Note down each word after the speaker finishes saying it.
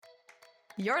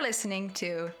You're listening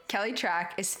to Kelly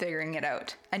Track is Figuring It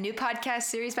Out, a new podcast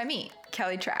series by me,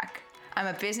 Kelly Track. I'm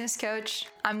a business coach,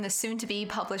 I'm the soon-to-be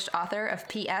published author of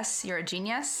P.S. You're a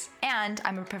Genius, and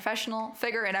I'm a professional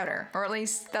figure-it-outer, or at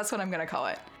least that's what I'm going to call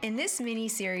it. In this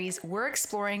mini-series, we're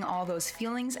exploring all those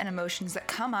feelings and emotions that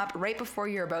come up right before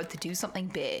you're about to do something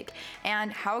big,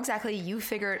 and how exactly you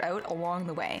figure it out along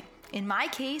the way. In my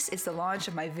case, it's the launch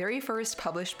of my very first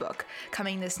published book,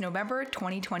 coming this November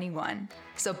 2021.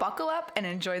 So buckle up and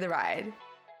enjoy the ride.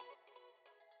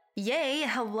 Yay,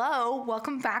 hello,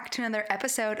 welcome back to another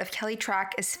episode of Kelly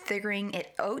Track is Figuring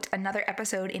It Out, another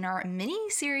episode in our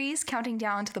mini-series counting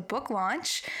down to the book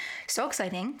launch. So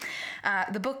exciting.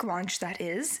 The book launch, that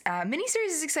is.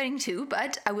 Mini-series is exciting too,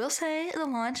 but I will say the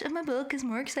launch of my book is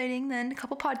more exciting than a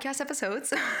couple podcast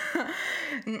episodes.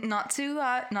 Not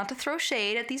to throw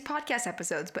shade at these podcast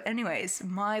episodes, but anyways,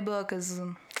 my book is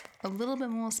a little bit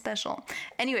more special.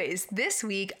 Anyways, this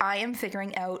week I am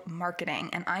figuring out marketing,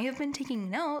 and I have been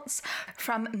taking notes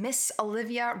from Miss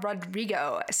Olivia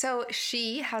Rodrigo. So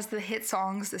she has the hit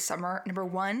songs this summer, number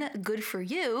 1, Good For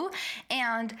You,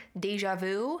 and Deja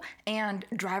Vu, and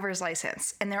Driver's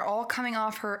License. And they're all coming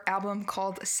off her album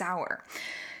called Sour.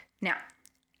 Now,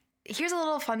 here's a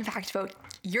little fun fact about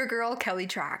your girl, Kelly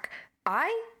Track.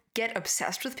 I get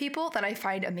obsessed with people that I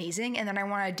find amazing, and then I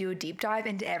want to do a deep dive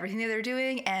into everything that they're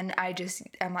doing, and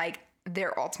I'm like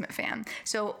their ultimate fan.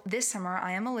 So this summer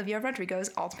I am Olivia Rodrigo's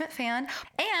ultimate fan,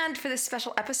 and for this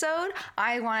special episode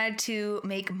I wanted to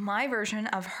make my version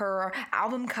of her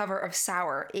album cover of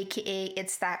Sour, aka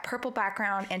it's that purple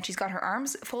background and she's got her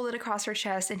arms folded across her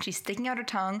chest and she's sticking out her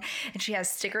tongue and she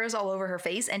has stickers all over her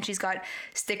face and she's got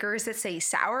stickers that say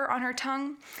sour on her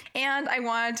tongue, and I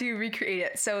wanted to recreate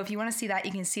it. So if you want to see that,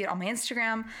 you can see it on my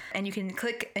Instagram, and you can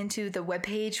click into the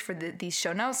webpage for these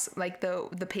show notes, like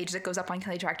the page that goes up on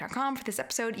kellytrack.com for this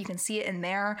episode. You can see it in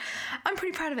there. I'm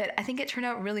pretty proud of it. I think it turned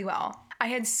out really well. I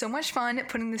had so much fun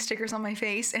putting the stickers on my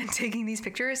face and taking these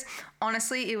pictures.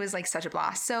 Honestly, it was like such a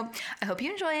blast. So I hope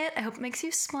you enjoy it. I hope it makes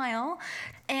you smile.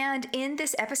 And in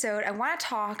this episode, I want to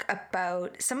talk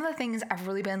about some of the things I've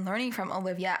really been learning from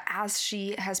Olivia as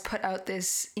she has put out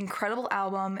this incredible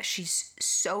album. She's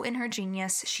so in her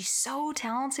genius. She's so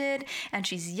talented, and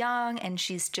she's young, and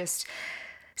she's just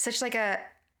such like an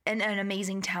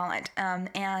amazing talent.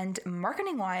 And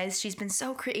marketing wise, she's been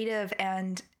so creative,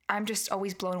 and I'm just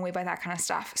always blown away by that kind of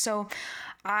stuff. So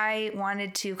I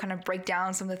wanted to kind of break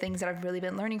down some of the things that I've really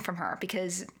been learning from her,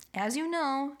 because as you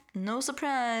know, no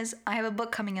surprise, I have a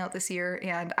book coming out this year,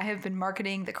 and I have been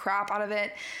marketing the crap out of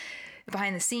it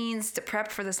behind the scenes to prep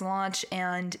for this launch.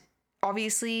 And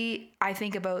obviously,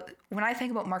 when I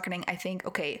think about marketing, I think,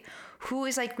 okay, who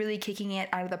is like really kicking it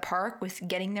out of the park with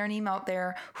getting their name out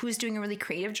there? Who's doing a really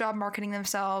creative job marketing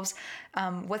themselves?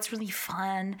 What's really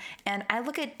fun? And I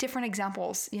look at different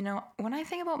examples. You know, when I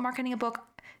think about marketing a book,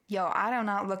 I do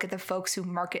not look at the folks who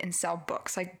market and sell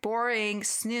books. Like, boring,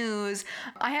 snooze.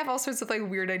 I have all sorts of like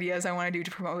weird ideas I want to do to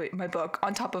promote my book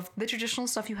on top of the traditional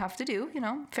stuff you have to do,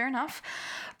 fair enough.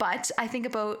 But I think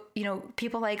about,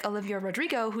 people like Olivia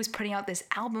Rodrigo, who's putting out this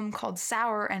album called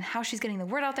Sour, and how she's getting the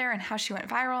word out there and how she went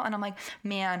viral. And I'm like,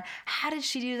 man, how did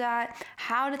she do that?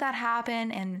 How did that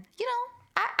happen? And,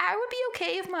 I would be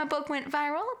okay if my book went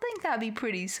viral. I think that'd be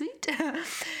pretty sweet.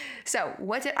 So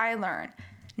what did I learn?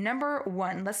 Number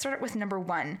 1, let's start with number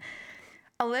 1.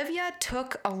 Olivia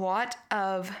took a lot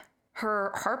of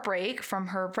her heartbreak from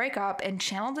her breakup and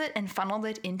channeled it and funneled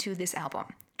it into this album.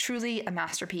 Truly a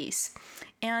masterpiece.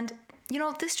 And,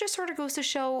 this just sort of goes to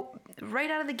show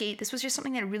right out of the gate, this was just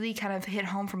something that really kind of hit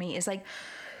home for me, is like,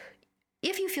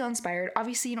 if you feel inspired,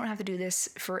 obviously you don't have to do this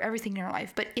for everything in your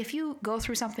life, but if you go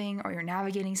through something, or you're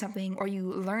navigating something, or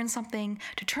you learn something,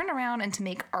 to turn around and to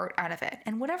make art out of it.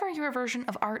 And whatever your version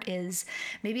of art is,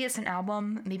 maybe it's an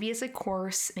album, maybe it's a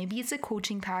course, maybe it's a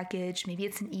coaching package, maybe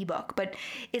it's an ebook, but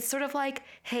it's sort of like,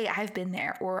 hey, I've been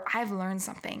there, or I've learned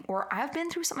something, or I've been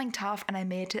through something tough and I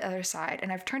made it to the other side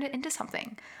and I've turned it into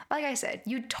something. Like I said,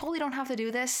 you totally don't have to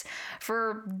do this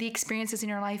for the experiences in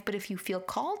your life, but if you feel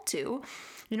called to,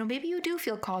 maybe you do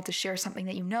feel called to share something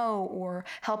that you know, or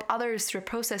help others through a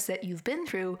process that you've been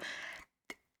through.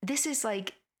 This is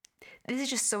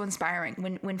just so inspiring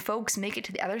when folks make it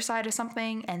to the other side of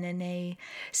something, and then they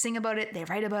sing about it, they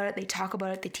write about it, they talk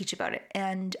about it, they teach about it.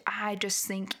 And I just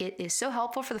think it is so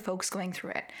helpful for the folks going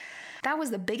through it. That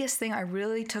was the biggest thing I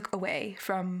really took away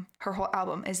from her whole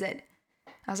album, is that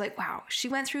I was like, wow, she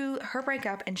went through her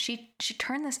breakup and she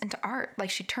turned this into art.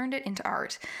 Like, she turned it into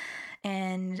art.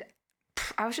 And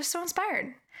I was just so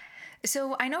inspired.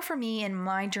 So I know for me in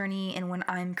my journey and when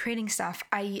I'm creating stuff,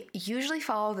 I usually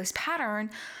follow this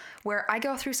pattern where I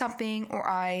go through something or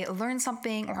I learn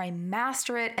something or I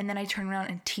master it and then I turn around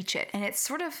and teach it. And it's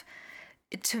sort of,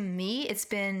 to me, it's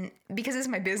been, because it's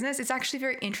my business, it's actually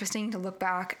very interesting to look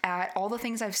back at all the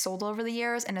things I've sold over the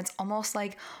years. And it's almost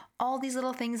like all these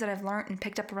little things that I've learned and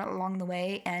picked up along the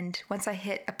way. And once I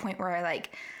hit a point where I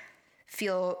like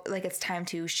feel like it's time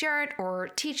to share it or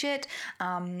teach it,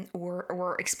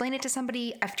 or explain it to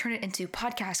somebody, I've turned it into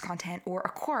podcast content or a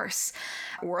course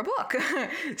or a book.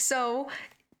 So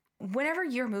whenever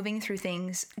you're moving through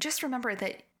things, just remember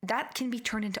that can be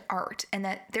turned into art, and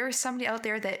that there is somebody out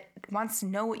there that wants to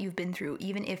know what you've been through,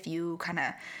 even if you kind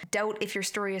of doubt if your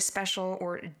story is special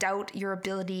or doubt your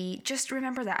ability. Just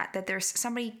remember that there's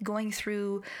somebody going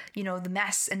through, the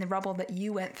mess and the rubble that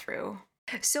you went through.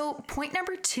 So point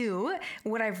number 2,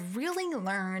 what I've really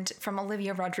learned from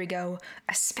Olivia Rodrigo,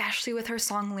 especially with her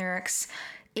song lyrics,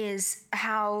 is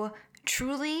how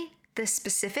truly the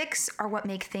specifics are what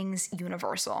make things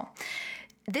universal.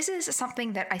 This is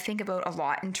something that I think about a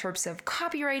lot in terms of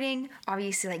copywriting,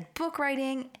 obviously like book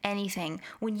writing, anything.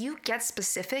 When you get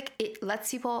specific, it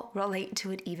lets people relate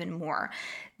to it even more.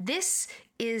 This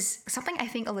is something I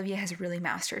think Olivia has really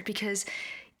mastered, because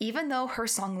even though her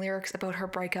song lyrics about her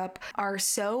breakup are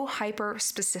so hyper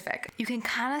specific, you can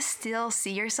kind of still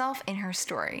see yourself in her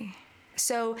story.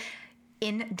 So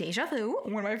in Deja Vu,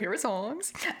 one of my favorite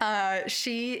songs,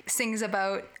 she sings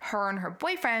about her and her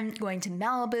boyfriend going to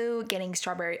Malibu, getting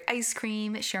strawberry ice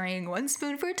cream, sharing one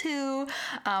spoon for two,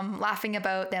 laughing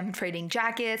about them trading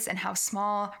jackets and how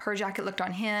small her jacket looked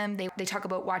on him. They talk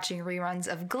about watching reruns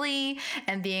of Glee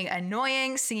and being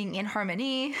annoying, singing in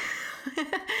harmony.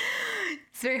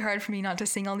 It's very hard for me not to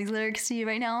sing all these lyrics to you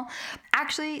right now.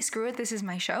 Actually, screw it, this is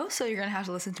my show, so you're gonna have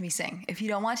to listen to me sing. If you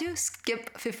don't want to,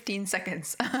 skip 15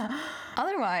 seconds.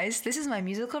 Otherwise, this is my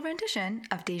musical rendition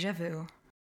of Deja Vu.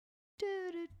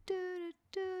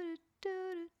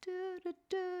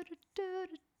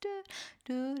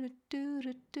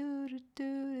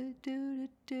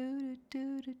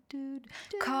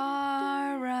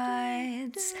 Car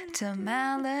rides to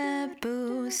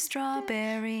Malibu,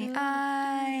 strawberry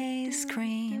ice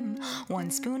cream, one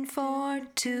spoon for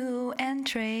two, and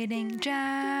trading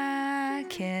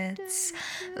jackets,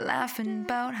 laughing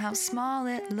about how small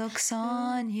it looks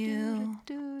on you.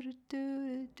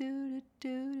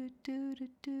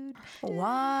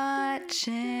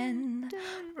 Watching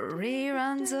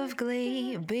reruns of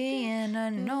Glee, being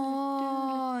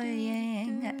annoying,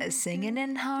 singing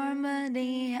in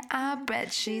harmony. I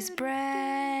bet she's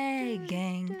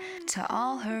bragging to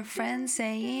all her friends,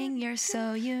 saying you're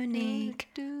so unique.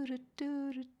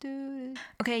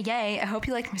 Okay, yay, I hope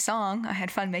you liked my song. I had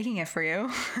fun making it for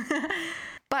you.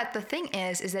 But the thing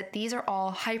is that these are all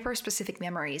hyper-specific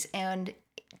memories, and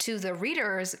to the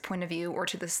reader's point of view, or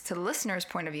to the listener's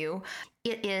point of view,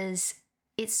 it's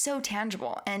so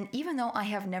tangible. And even though I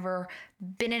have never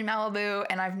been in Malibu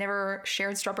and I've never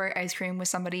shared strawberry ice cream with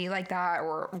somebody like that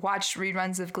or watched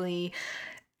reruns of Glee,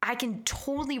 I can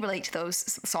totally relate to those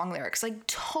song lyrics, like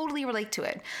totally relate to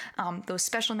it. Those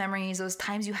special memories, those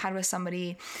times you had with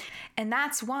somebody. And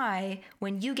that's why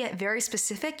when you get very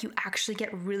specific, you actually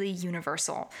get really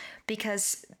universal,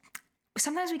 because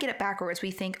sometimes we get it backwards.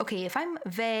 We think, okay, if I'm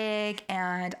vague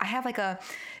and I have like a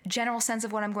general sense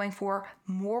of what I'm going for,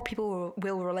 more people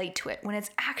will relate to it, when it's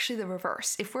actually the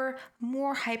reverse. If we're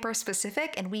more hyper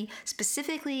specific and we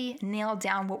specifically nail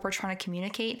down what we're trying to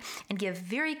communicate and give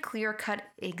very clear cut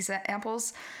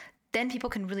examples, then people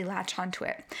can really latch onto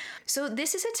it. So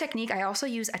this is a technique I also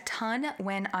use a ton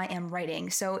when I am writing.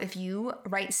 So if you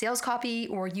write sales copy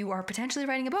or you are potentially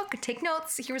writing a book, take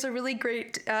notes. Here's a really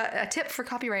great tip for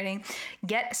copywriting.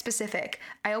 Get specific.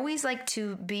 I always like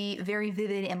to be very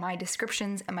vivid in my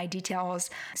descriptions and my details.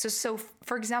 So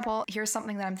for example, here's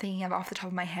something that I'm thinking of off the top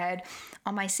of my head.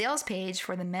 On my sales page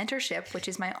for the mentorship, which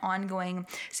is my ongoing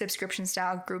subscription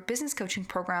style group business coaching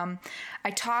program,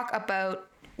 I talk about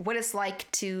what it's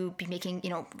like to be making,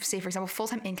 say for example,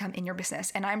 full-time income in your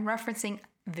business. And I'm referencing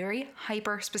very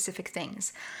hyper specific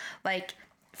things. Like,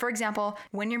 for example,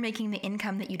 when you're making the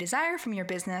income that you desire from your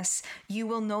business, you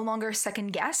will no longer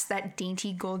second guess that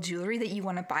dainty gold jewelry that you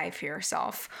want to buy for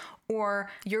yourself. Or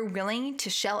you're willing to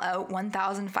shell out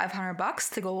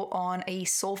 $1,500 to go on a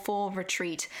soulful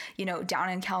retreat, down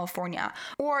in California.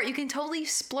 Or you can totally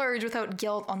splurge without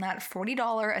guilt on that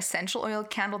 $40 essential oil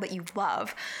candle that you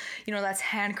love, that's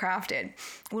handcrafted.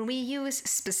 When we use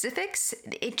specifics,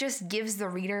 it just gives the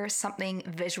reader something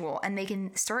visual and they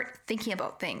can start thinking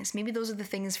about things. Maybe those are the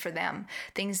things for them,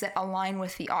 things that align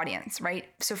with the audience, right?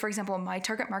 So for example, my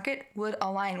target market would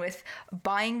align with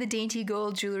buying the dainty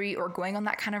gold jewelry or going on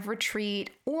that kind of retreat retreat,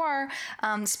 or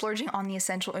splurging on the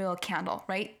essential oil candle,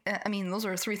 right? I mean, those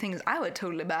are 3 things I would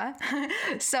totally buy.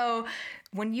 So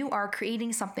when you are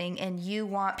creating something and you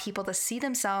want people to see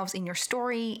themselves in your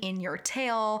story, in your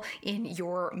tale, in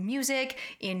your music,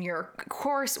 in your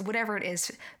course, whatever it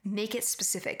is, make it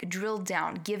specific, drill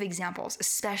down, give examples,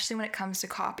 especially when it comes to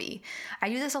copy. I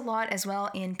do this a lot as well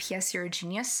in PS You're a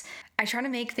Genius. I try to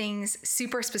make things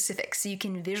super specific so you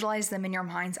can visualize them in your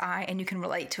mind's eye and you can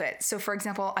relate to it. So for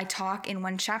example, I talk in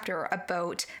one chapter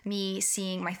about me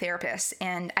seeing my therapist,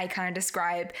 and I kind of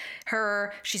describe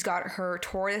her. She's got her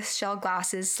tortoise shell glasses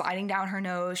sliding down her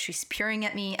nose. She's peering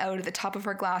at me out of the top of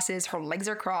her glasses. Her legs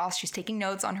are crossed. She's taking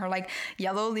notes on her like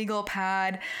yellow legal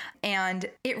pad. And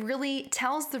it really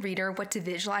tells the reader what to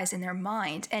visualize in their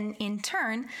mind. And in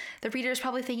turn, the reader is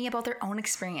probably thinking about their own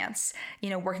experience,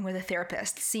 working with a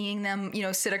therapist, seeing them,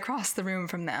 sit across the room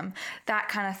from them, that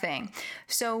kind of thing.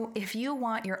 So if you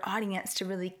want your audience to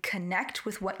really connect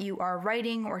with what you are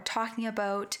writing or talking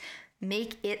about,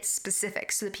 make it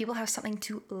specific so that people have something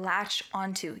to latch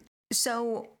onto.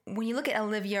 So when you look at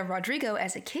Olivia Rodrigo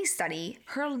as a case study,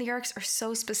 her lyrics are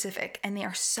so specific and they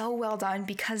are so well done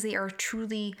because they are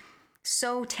truly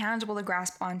so tangible to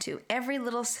grasp onto. Every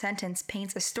little sentence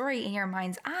paints a story in your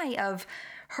mind's eye of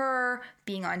her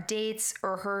being on dates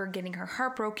or her getting her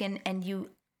heart broken, and you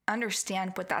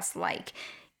understand what that's like.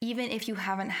 Even if you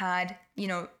haven't had,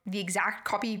 the exact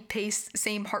copy paste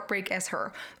same heartbreak as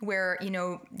her, where,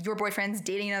 your boyfriend's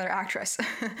dating another actress,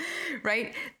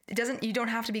 right? You don't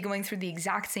have to be going through the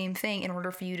exact same thing in order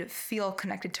for you to feel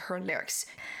connected to her lyrics.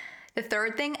 The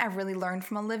third thing I've really learned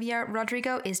from Olivia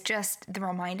Rodrigo is just the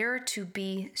reminder to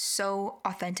be so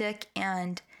authentic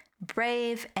and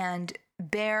brave and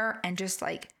bare and just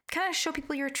like kind of show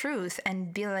people your truth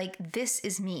and be like, this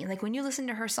is me. Like when you listen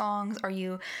to her songs or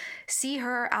you see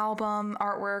her album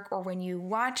artwork, or when you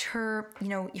watch her,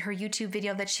 her YouTube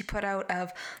video that she put out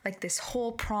of like this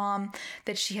whole prom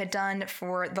that she had done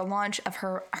for the launch of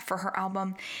her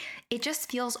album, it just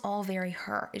feels all very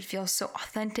her. It feels so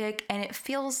authentic, and it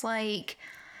feels like,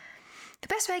 the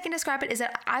best way I can describe it is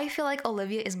that I feel like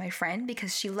Olivia is my friend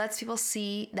because she lets people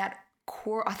see that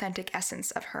core authentic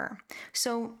essence of her.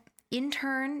 So in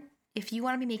turn, if you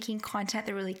want to be making content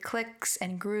that really clicks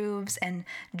and grooves and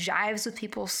jives with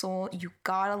people's soul, you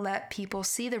gotta let people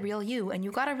see the real you, and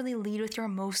you gotta really lead with your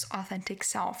most authentic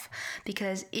self,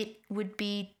 because it would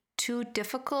be too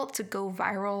difficult to go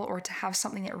viral or to have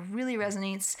something that really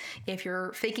resonates if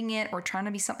you're faking it or trying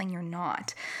to be something you're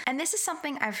not. And this is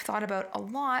something I've thought about a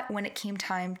lot when it came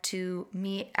time to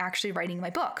me actually writing my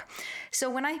book. So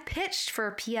when I pitched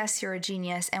for PS You're a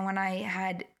Genius, and when I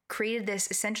had created this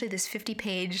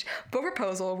 50-page book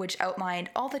proposal, which outlined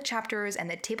all the chapters and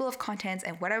the table of contents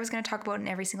and what I was going to talk about in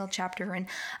every single chapter, and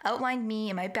outlined me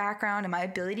and my background and my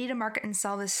ability to market and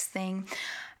sell this thing,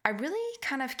 I really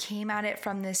kind of came at it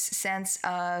from this sense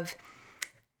of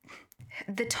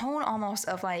the tone almost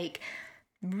of like,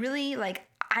 really like,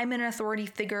 I'm an authority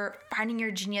figure. Finding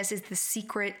your genius is the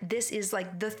secret. This is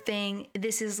like the thing.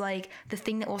 This is like the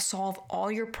thing that will solve all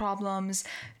your problems.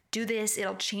 Do this,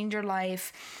 it'll change your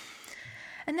life.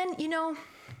 And then,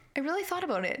 I really thought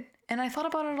about it, and I thought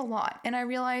about it a lot. And I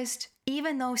realized,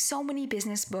 even though so many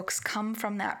business books come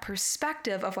from that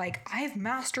perspective of like, I've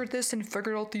mastered this and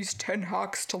figured out these 10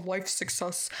 hacks to life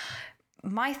success,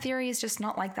 my theory is just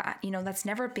not like that. That's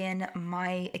never been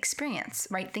my experience,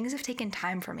 right? Things have taken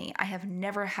time for me. I have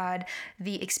never had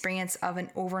the experience of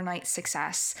an overnight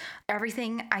success.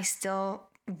 Everything I still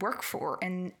work for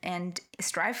and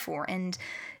strive for. And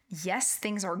yes,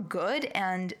 things are good,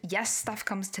 and yes, stuff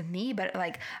comes to me, but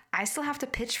like, I still have to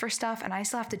pitch for stuff and I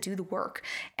still have to do the work.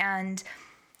 And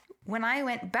when I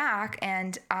went back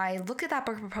and I looked at that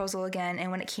book proposal again,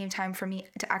 and when it came time for me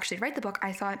to actually write the book,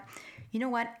 I thought, you know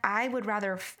what? I would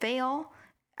rather fail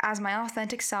as my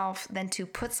authentic self than to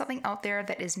put something out there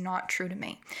that is not true to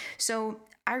me. So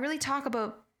I really talk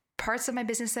about parts of my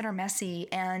business that are messy,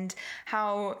 and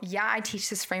how, I teach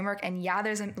this framework, and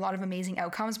there's a lot of amazing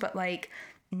outcomes, but like,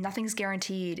 nothing's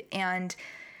guaranteed. And,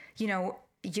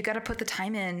 you got to put the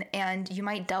time in, and you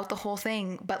might doubt the whole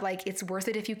thing, but like, it's worth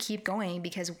it if you keep going,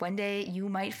 because one day you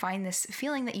might find this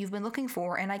feeling that you've been looking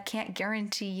for. And I can't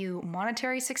guarantee you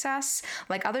monetary success.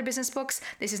 Like other business books,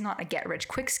 this is not a get rich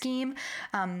quick scheme.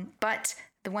 But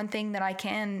the one thing that I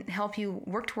can help you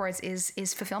work towards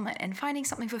is fulfillment, and finding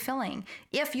something fulfilling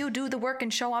if you do the work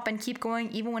and show up and keep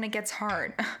going even when it gets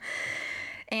hard.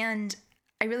 And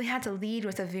I really had to lead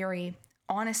with a very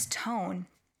honest tone.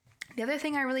 The other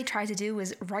thing I really tried to do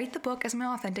was write the book as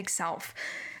my authentic self.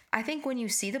 I think when you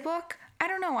see the book, I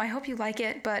don't know, I hope you like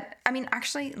it, but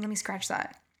actually, let me scratch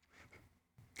that.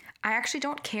 I actually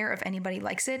don't care if anybody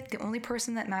likes it. The only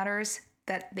person that matters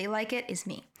that they like it is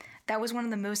me. That was one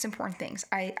of the most important things.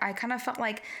 I kind of felt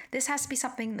like this has to be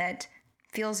something that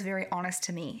feels very honest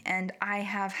to me. And I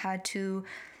have had to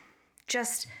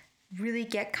just really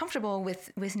get comfortable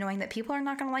with knowing that people are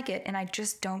not going to like it, and I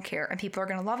just don't care. And people are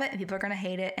going to love it and people are going to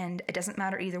hate it, and it doesn't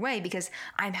matter either way because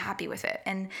I'm happy with it.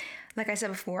 And like I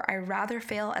said before, I rather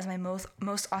fail as my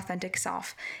most authentic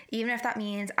self, even if that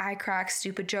means I crack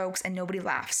stupid jokes and nobody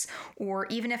laughs, or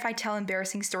even if I tell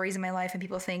embarrassing stories in my life and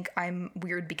people think I'm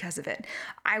weird because of it.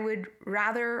 I would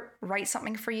rather write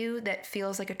something for you that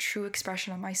feels like a true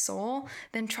expression of my soul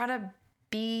than try to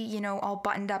be, all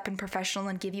buttoned up and professional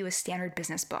and give you a standard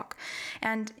business book.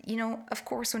 And, of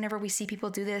course, whenever we see people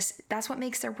do this, that's what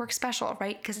makes their work special,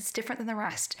 right? Because it's different than the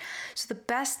rest. So the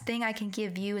best thing I can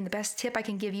give you and the best tip I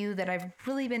can give you that I've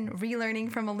really been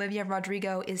relearning from Olivia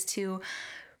Rodrigo is to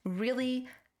really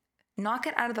knock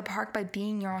it out of the park by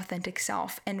being your authentic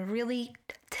self and really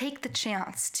take the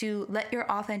chance to let your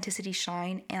authenticity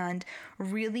shine and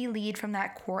really lead from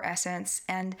that core essence.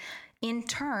 And in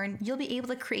turn, you'll be able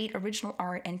to create original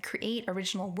art and create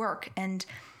original work. And,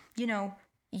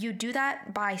 you do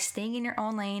that by staying in your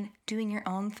own lane, doing your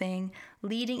own thing,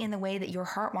 leading in the way that your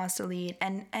heart wants to lead,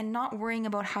 and not worrying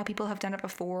about how people have done it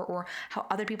before or how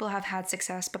other people have had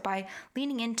success, but by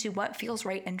leaning into what feels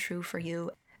right and true for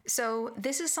you. So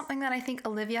this is something that I think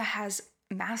Olivia has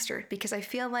mastered because I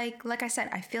feel like I said,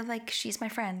 I feel like she's my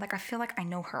friend. Like I feel like I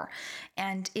know her.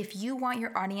 And if you want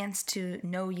your audience to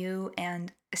know you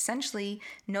and essentially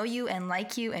know you and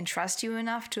like you and trust you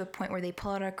enough to a point where they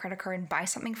pull out a credit card and buy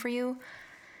something for you,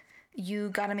 you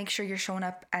got to make sure you're showing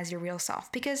up as your real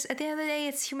self. Because at the end of the day,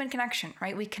 it's human connection,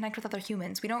 right? We connect with other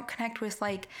humans. We don't connect with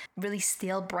like really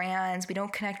stale brands. We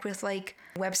don't connect with like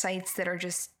websites that are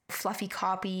just fluffy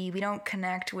copy. We don't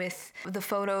connect with the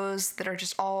photos that are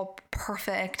just all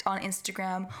perfect on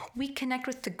Instagram. We connect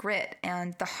with the grit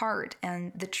and the heart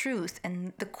and the truth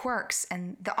and the quirks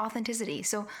and the authenticity.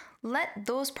 So let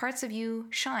those parts of you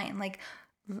shine. Like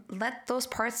let those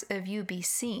parts of you be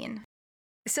seen.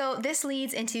 So this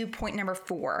leads into point number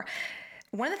 4.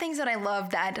 One of the things that I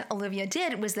love that Olivia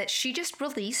did was that she just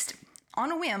released, on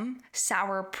a whim,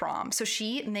 Sour Prom. So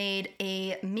she made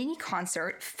a mini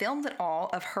concert, filmed it all,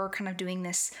 of her kind of doing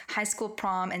this high school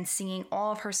prom and singing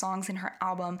all of her songs in her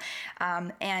album,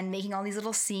 and making all these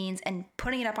little scenes and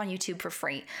putting it up on YouTube for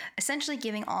free, essentially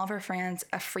giving all of her fans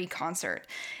a free concert.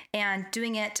 And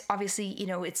doing it, obviously,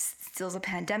 it's still a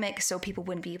pandemic, so people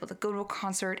wouldn't be able to go to a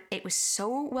concert. It was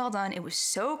so well done. It was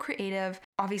so creative.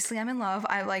 Obviously, I'm in love.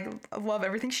 I love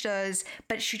everything she does,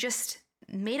 but she just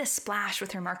made a splash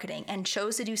with her marketing and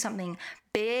chose to do something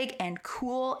big and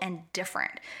cool and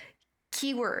different.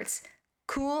 Keywords,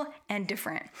 cool and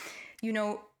different.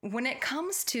 When it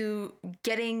comes to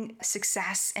getting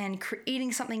success and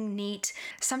creating something neat,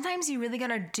 sometimes you really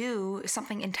gotta do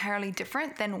something entirely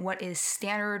different than what is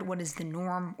standard, what is the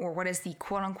norm, or what is the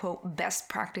quote unquote best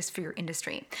practice for your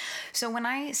industry. So when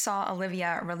I saw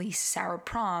Olivia release Sour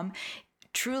Prom,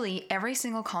 truly, every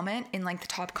single comment in the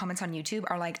top comments on YouTube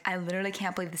are like, I literally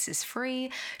can't believe this is free.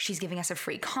 She's giving us a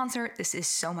free concert. This is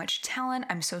so much talent.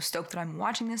 I'm so stoked that I'm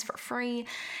watching this for free.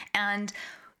 And,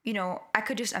 I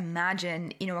could just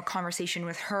imagine, a conversation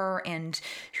with her and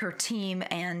her team,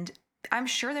 and I'm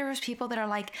sure there was people that are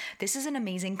like, this is an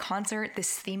amazing concert.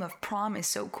 This theme of prom is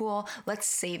so cool. Let's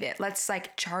save it. Let's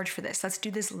charge for this. Let's do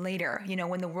this later.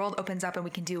 When the world opens up and we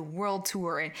can do a world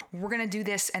tour, and we're going to do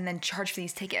this and then charge for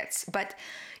these tickets. But,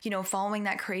 following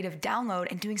that creative download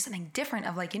and doing something different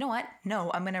of you know what? No,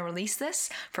 I'm going to release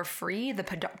this for free. The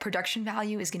production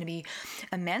value is going to be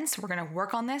immense. We're going to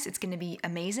work on this. It's going to be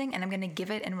amazing. And I'm going to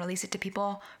give it and release it to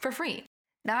people for free.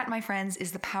 That, my friends,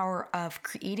 is the power of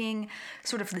creating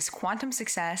sort of this quantum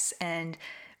success. And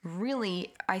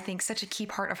really, I think such a key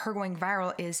part of her going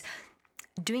viral is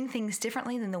doing things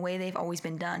differently than the way they've always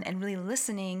been done, and really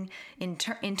listening in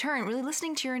turn, really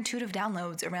listening to your intuitive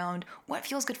downloads around what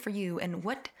feels good for you and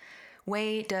what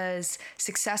way does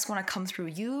success want to come through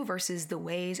you versus the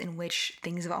ways in which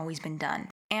things have always been done.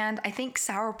 And I think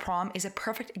Sour Prom is a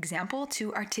perfect example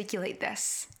to articulate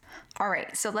this. All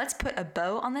right, so let's put a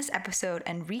bow on this episode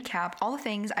and recap all the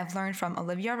things I've learned from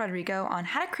Olivia Rodrigo on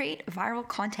how to create viral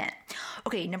content.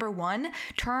 Okay, number 1,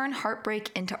 turn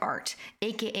heartbreak into art,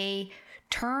 aka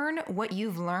turn what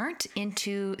you've learned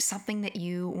into something that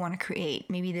you want to create.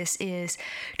 Maybe this is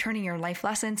turning your life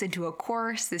lessons into a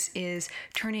course. This is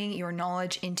turning your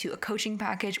knowledge into a coaching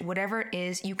package. Whatever it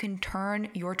is, you can turn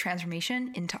your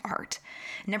transformation into art.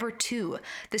 Number 2,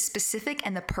 the specific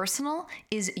and the personal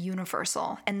is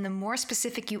universal. And the more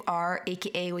specific you are,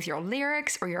 aka with your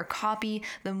lyrics or your copy,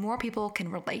 the more people can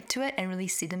relate to it and really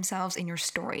see themselves in your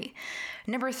story.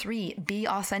 Number 3, be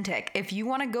authentic. If you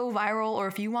want to go viral or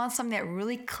if you want something that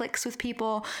really clicks with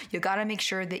people, you got to make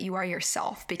sure that you are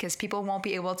yourself, because people won't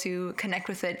be able to connect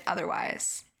with it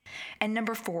otherwise. And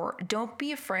number 4, don't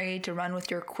be afraid to run with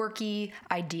your quirky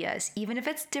ideas. Even if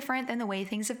it's different than the way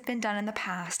things have been done in the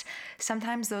past,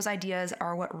 sometimes those ideas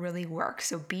are what really work.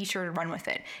 So be sure to run with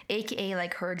it. AKA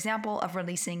like her example of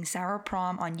releasing Sour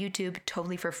Prom on YouTube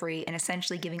totally for free and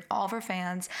essentially giving all of her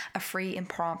fans a free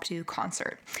impromptu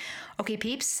concert. Okay,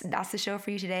 peeps, that's the show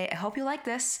for you today. I hope you like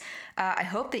this. I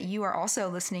hope that you are also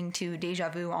listening to Deja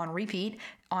Vu on repeat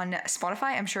on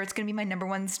Spotify. I'm sure it's going to be my number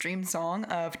 1 streamed song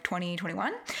of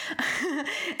 2021.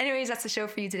 Anyways, that's the show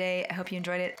for you today. I hope you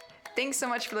enjoyed it. Thanks so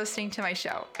much for listening to my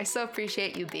show. I so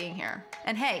appreciate you being here.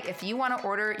 And hey, if you want to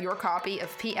order your copy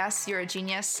of P.S. You're a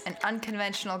Genius, an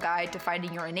unconventional guide to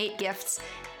finding your innate gifts,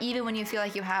 even when you feel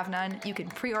like you have none, you can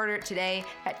pre-order it today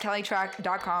at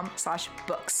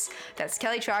kellytrach.com/books. That's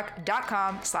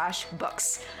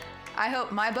kellytrach.com/books. I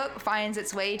hope my book finds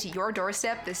its way to your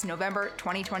doorstep this November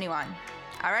 2021.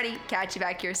 Alrighty, catch you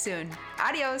back here soon.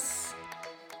 Adios!